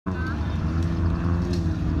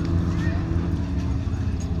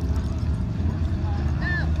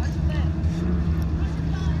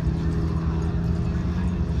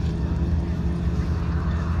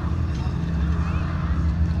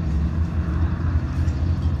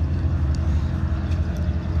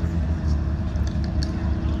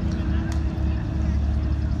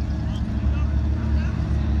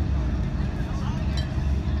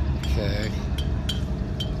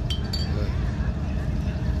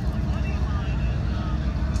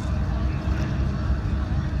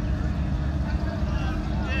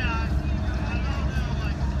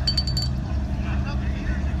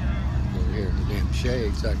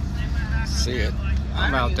so I can see it.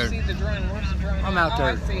 I'm out there. I don't even see the drone. Where's the drone? I'm out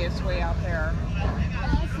there. I see it's way out there.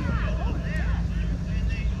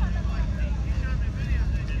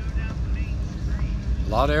 A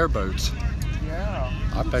lot of airboats. Yeah.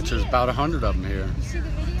 I bet there's about 100 of them here. You see the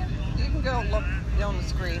video? You can go look on the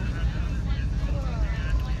screen.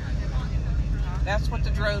 That's what the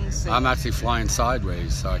drones see. I'm actually flying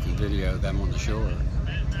sideways so I can video them on the shore.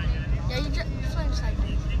 Yeah, you're flying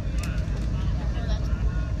sideways.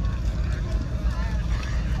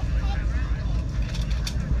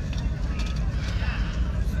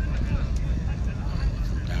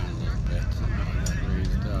 Down a little bit. Somehow I got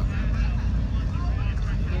raised up.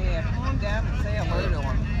 Yeah, calm down and say hello to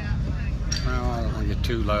them. Well, I don't want to get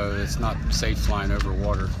too low. It's not safe flying over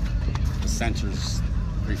water. The sensors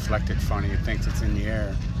reflect it funny. It thinks it's in the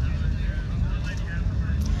air.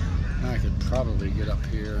 I could probably get up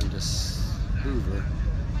here and just hoover.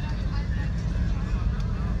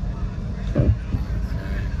 Okay.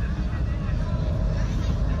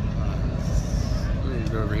 We'll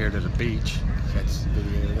go over here to the beach. Catch the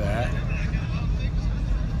video of that. Okay.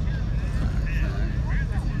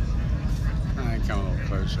 All right, come a little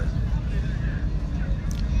closer.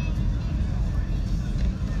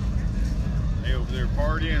 Hey, over there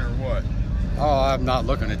partying or what? Oh, I'm not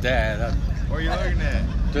looking at that. What are you looking at?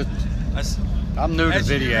 I'm new to That's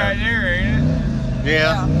video. you right there, ain't it?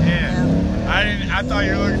 Yeah. Yeah. I thought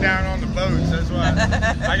you were looking down on the boats. That's why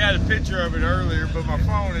I got a picture of it earlier, but my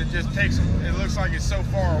phone, it just takes, it looks like it's so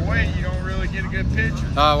far away you don't really get a good picture.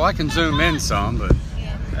 Well, I can zoom in some, but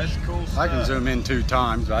That's cool stuff. I can zoom in 2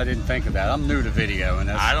 times, but I didn't think of that. I'm new to video, and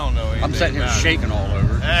that's, I don't know anything I'm sitting here about it. shaking all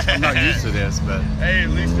over. I'm not used to this, but Hey, at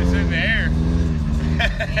least it's in the air.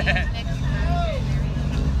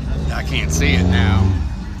 I can't see it now.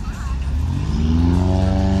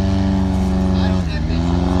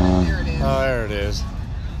 There it is. Oh, there it is.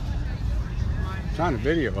 I'm trying to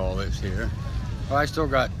video all this here. Well, I still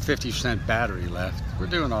got 50% battery left. We're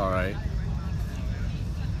doing all right.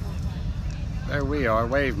 There we are,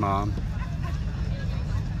 Wave Mom.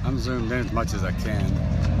 I'm zoomed in as much as I can.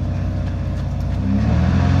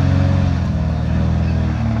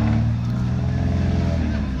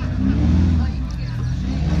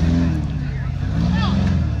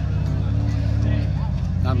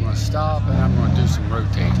 I'm going to stop and I'm going to do some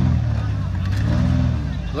rotating.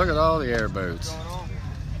 Look at all the airboats. It's a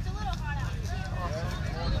little hot out.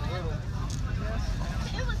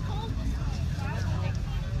 It was cold.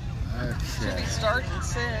 Should be Okay. starting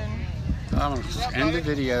soon. I'm going to end the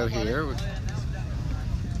video here.